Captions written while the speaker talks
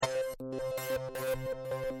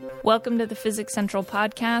Welcome to the Physics Central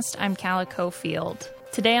podcast. I'm Calico Field.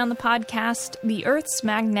 Today on the podcast, the Earth's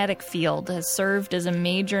magnetic field has served as a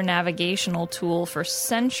major navigational tool for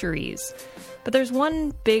centuries. But there's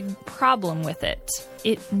one big problem with it.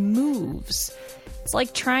 It moves. It's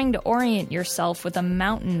like trying to orient yourself with a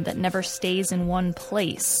mountain that never stays in one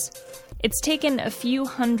place. It's taken a few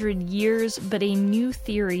hundred years, but a new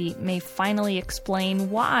theory may finally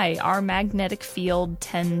explain why our magnetic field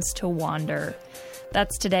tends to wander.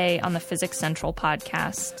 That's today on the Physics Central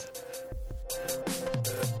podcast.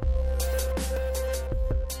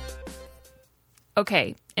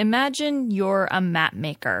 Okay, imagine you're a map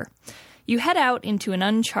maker. You head out into an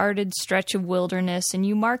uncharted stretch of wilderness and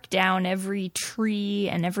you mark down every tree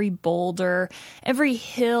and every boulder, every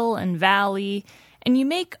hill and valley, and you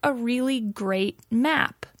make a really great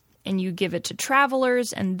map. And you give it to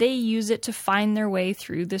travelers and they use it to find their way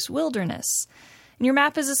through this wilderness. And your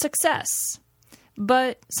map is a success.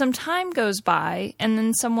 But some time goes by and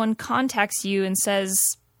then someone contacts you and says,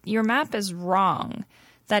 your map is wrong.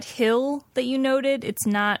 That hill that you noted, it's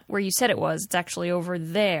not where you said it was. It's actually over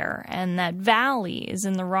there. And that valley is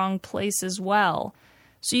in the wrong place as well.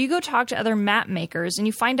 So you go talk to other map makers and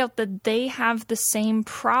you find out that they have the same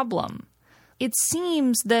problem. It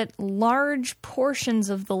seems that large portions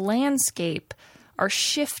of the landscape are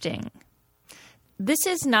shifting. This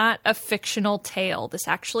is not a fictional tale. This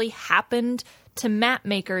actually happened to map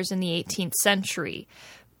makers in the 18th century.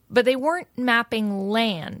 But they weren't mapping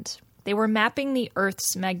land. They were mapping the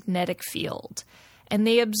Earth's magnetic field. And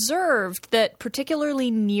they observed that particularly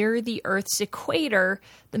near the Earth's equator,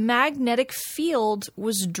 the magnetic field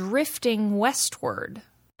was drifting westward.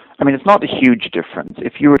 I mean, it's not a huge difference.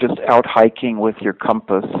 If you were just out hiking with your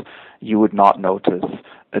compass, you would not notice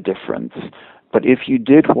a difference. But if you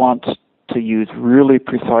did want to use really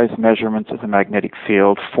precise measurements of the magnetic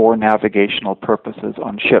field for navigational purposes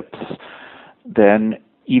on ships, then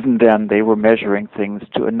even then they were measuring things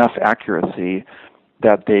to enough accuracy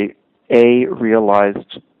that they, A,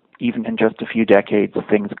 realized even in just a few decades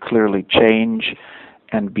things clearly change,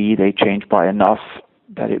 and B, they change by enough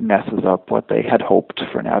that it messes up what they had hoped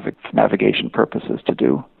for navigation purposes to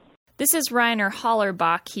do. This is Rainer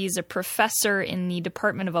Hollerbach. He's a professor in the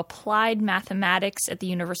Department of Applied Mathematics at the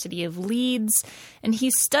University of Leeds, and he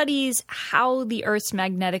studies how the Earth's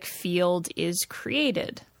magnetic field is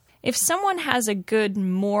created. If someone has a good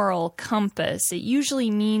moral compass, it usually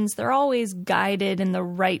means they're always guided in the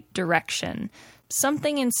right direction.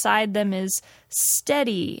 Something inside them is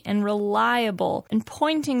steady and reliable and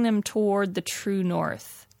pointing them toward the true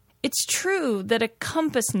north. It's true that a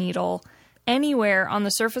compass needle anywhere on the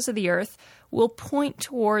surface of the Earth will point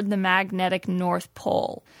toward the magnetic North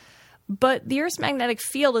Pole. But the Earth's magnetic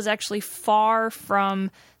field is actually far from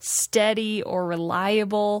steady or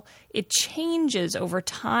reliable. It changes over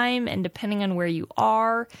time and depending on where you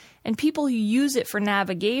are, and people who use it for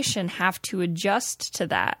navigation have to adjust to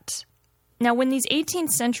that. Now, when these 18th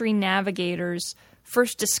century navigators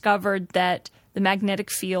first discovered that the magnetic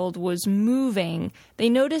field was moving, they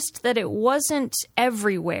noticed that it wasn't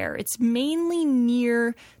everywhere. It's mainly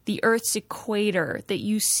near the Earth's equator that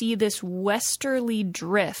you see this westerly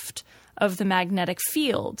drift of the magnetic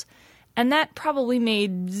field. And that probably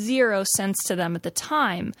made zero sense to them at the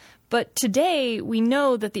time. But today, we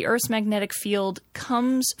know that the Earth's magnetic field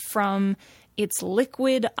comes from its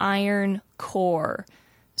liquid iron core.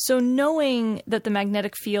 So knowing that the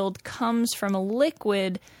magnetic field comes from a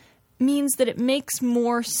liquid means that it makes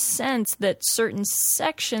more sense that certain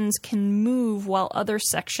sections can move while other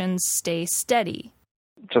sections stay steady.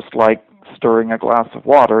 Just like stirring a glass of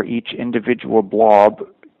water, each individual blob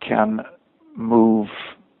can move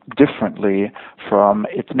differently from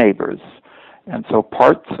its neighbors. And so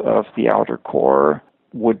parts of the outer core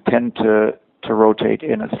would tend to rotate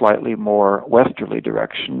in a slightly more westerly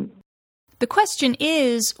direction. The question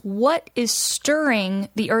is, what is stirring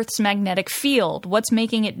the Earth's magnetic field? What's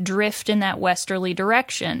making it drift in that westerly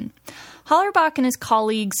direction? Hollerbach and his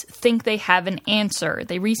colleagues think they have an answer.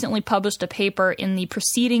 They recently published a paper in the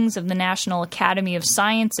Proceedings of the National Academy of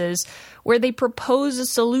Sciences where they propose a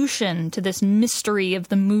solution to this mystery of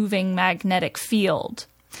the moving magnetic field.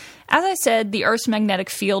 As I said, the Earth's magnetic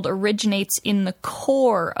field originates in the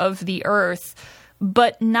core of the Earth,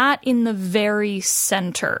 but not in the very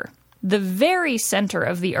center. The very center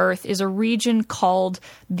of the Earth is a region called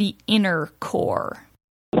the inner core.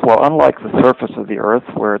 Well, unlike the surface of the Earth,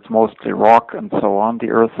 where it's mostly rock and so on, the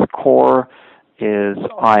Earth's core is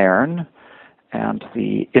iron, and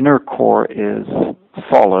the inner core is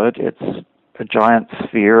solid. It's a giant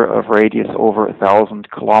sphere of radius over 1,000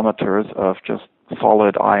 kilometers of just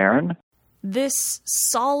solid iron. This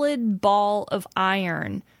solid ball of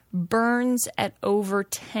iron burns at over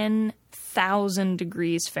 10,000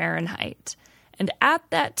 degrees Fahrenheit. And at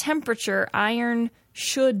that temperature, iron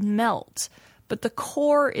should melt. But the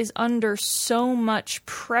core is under so much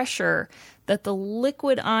pressure that the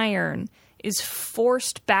liquid iron is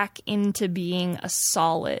forced back into being a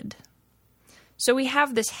solid. So we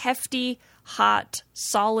have this hefty, hot,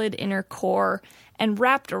 solid inner core, and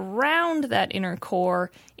wrapped around that inner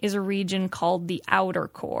core is a region called the outer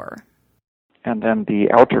core. And then the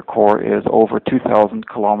outer core is over 2,000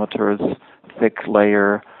 kilometers thick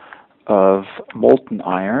layer of molten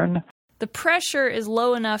iron. The pressure is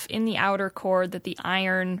low enough in the outer core that the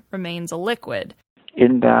iron remains a liquid.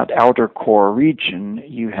 In that outer core region,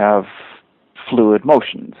 you have fluid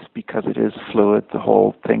motions. Because it is fluid, the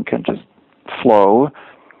whole thing can just flow.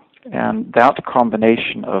 And that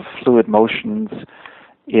combination of fluid motions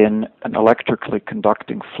in an electrically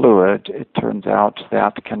conducting fluid, it turns out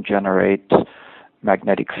that can generate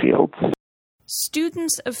magnetic fields.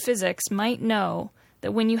 Students of physics might know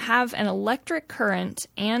that when you have an electric current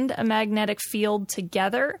and a magnetic field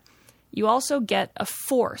together, you also get a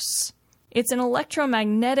force. It's an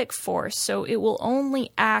electromagnetic force, so it will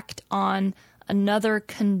only act on another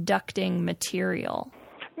conducting material.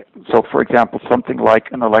 So, for example, something like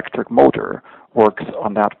an electric motor works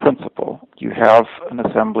on that principle. You have an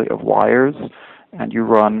assembly of wires, and you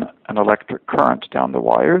run an electric current down the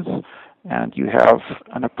wires, and you have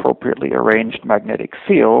an appropriately arranged magnetic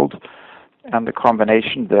field, and the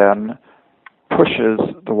combination then pushes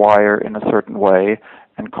the wire in a certain way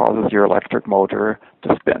and causes your electric motor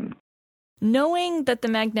to spin. Knowing that the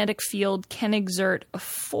magnetic field can exert a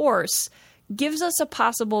force gives us a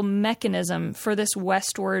possible mechanism for this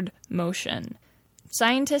westward motion.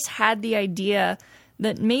 Scientists had the idea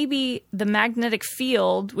that maybe the magnetic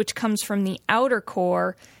field, which comes from the outer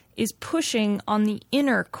core, is pushing on the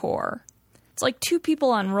inner core. It's like two people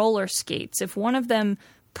on roller skates. If one of them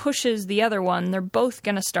pushes the other one, they're both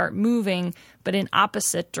going to start moving, but in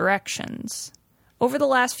opposite directions. Over the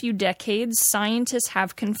last few decades, scientists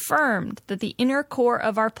have confirmed that the inner core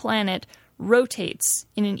of our planet rotates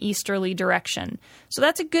in an easterly direction. So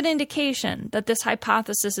that's a good indication that this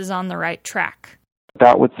hypothesis is on the right track.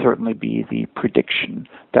 That would certainly be the prediction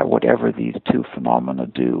that whatever these two phenomena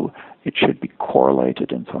do, it should be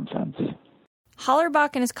correlated in some sense.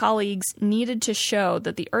 Hollerbach and his colleagues needed to show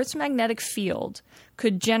that the Earth's magnetic field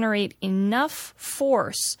could generate enough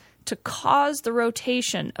force to cause the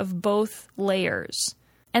rotation of both layers.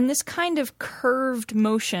 And this kind of curved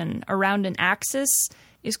motion around an axis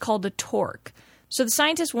is called a torque. So the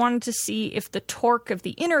scientists wanted to see if the torque of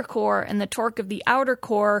the inner core and the torque of the outer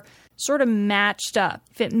core sort of matched up,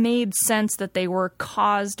 if it made sense that they were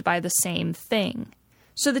caused by the same thing.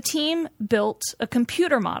 So the team built a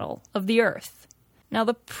computer model of the Earth. Now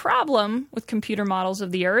the problem with computer models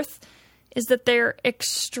of the Earth is that they're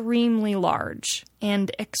extremely large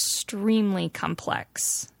and extremely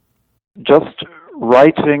complex. Just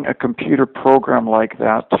writing a computer program like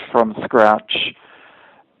that from scratch,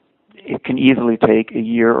 it can easily take a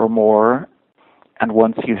year or more. And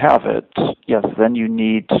once you have it, yes, then you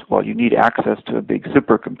need access to a big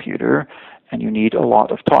supercomputer, and you need a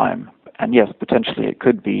lot of time. And yes, potentially it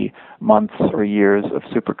could be months or years of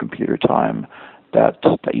supercomputer time that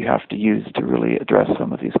you have to use to really address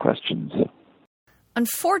some of these questions.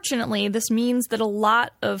 Unfortunately, this means that a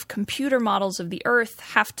lot of computer models of the Earth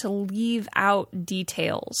have to leave out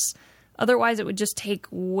details. Otherwise, it would just take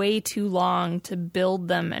way too long to build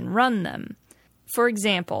them and run them. For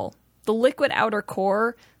example, the liquid outer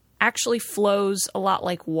core actually flows a lot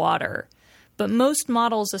like water, but most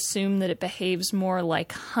models assume that it behaves more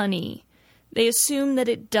like honey. They assume that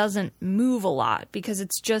it doesn't move a lot because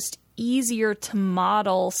it's just easier to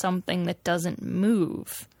model something that doesn't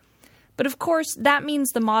move. But of course, that means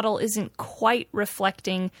the model isn't quite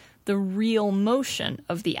reflecting the real motion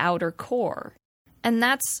of the outer core. And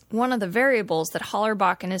that's one of the variables that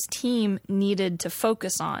Hollerbach and his team needed to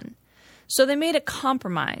focus on. So they made a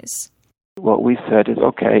compromise. What we said is,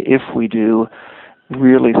 okay, if we do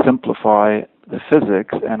really simplify the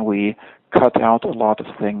physics and we cut out a lot of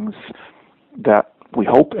things that we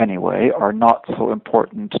hope anyway are not so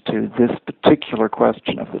important to this particular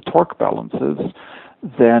question of the torque balances,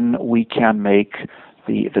 then we can make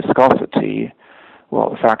the viscosity,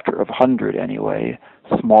 a factor of 100 anyway,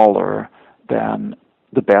 smaller than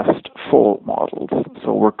the best full models.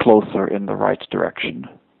 So we're closer in the right direction.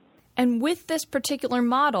 And with this particular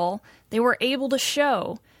model, they were able to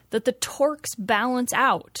show that the torques balance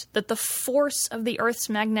out, that the force of the Earth's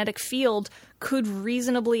magnetic field could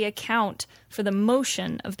reasonably account for the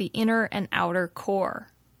motion of the inner and outer core.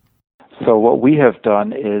 So what we have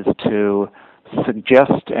done is to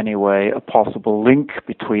suggest, anyway, a possible link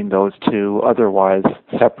between those two otherwise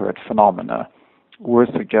separate phenomena.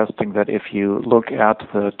 We're suggesting that if you look at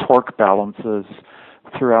the torque balances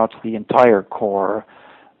throughout the entire core,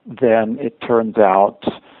 then it turns out,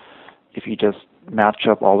 if you just match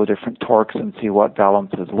up all the different torques and see what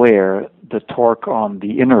balances where, the torque on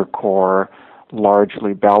the inner core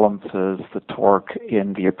largely balances the torque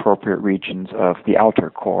in the appropriate regions of the outer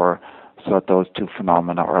core, so that those two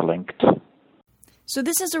phenomena are linked. So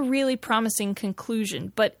this is a really promising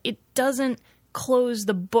conclusion, but it doesn't close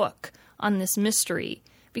the book on this mystery.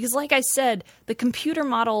 Because like I said, the computer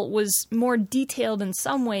model was more detailed in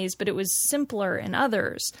some ways, but it was simpler in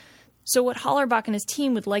others. So what Hollerbach and his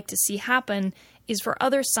team would like to see happen is for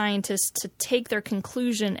other scientists to take their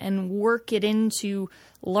conclusion and work it into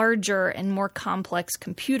larger and more complex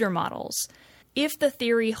computer models. If the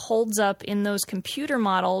theory holds up in those computer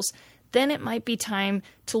models, then it might be time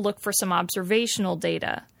to look for some observational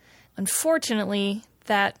data. Unfortunately,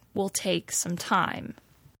 that will take some time.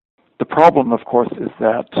 The problem, of course, is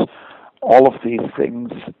that all of these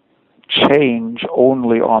things change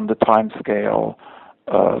only on the time scale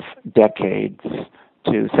of decades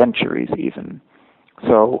to centuries even.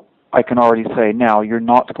 So I can already say now you're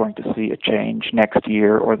not going to see a change next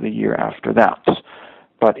year or the year after that.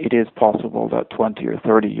 But it is possible that 20 or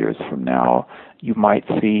 30 years from now you might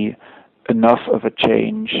see enough of a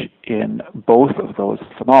change in both of those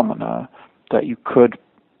phenomena that you could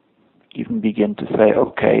even begin to say,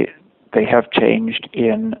 okay, they have changed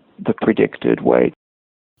in the predicted way.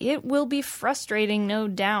 It will be frustrating, no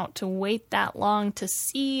doubt, to wait that long to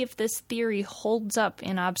see if this theory holds up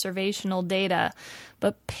in observational data,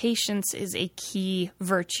 but patience is a key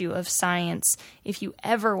virtue of science if you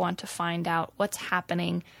ever want to find out what's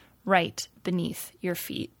happening right beneath your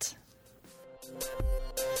feet.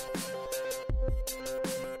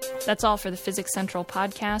 That's all for the Physics Central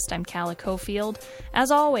podcast. I'm Calla Cofield.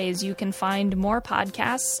 As always, you can find more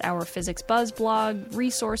podcasts, our Physics Buzz blog,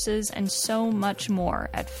 resources, and so much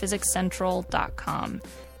more at physicscentral.com.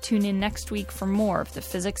 Tune in next week for more of the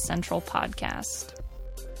Physics Central podcast.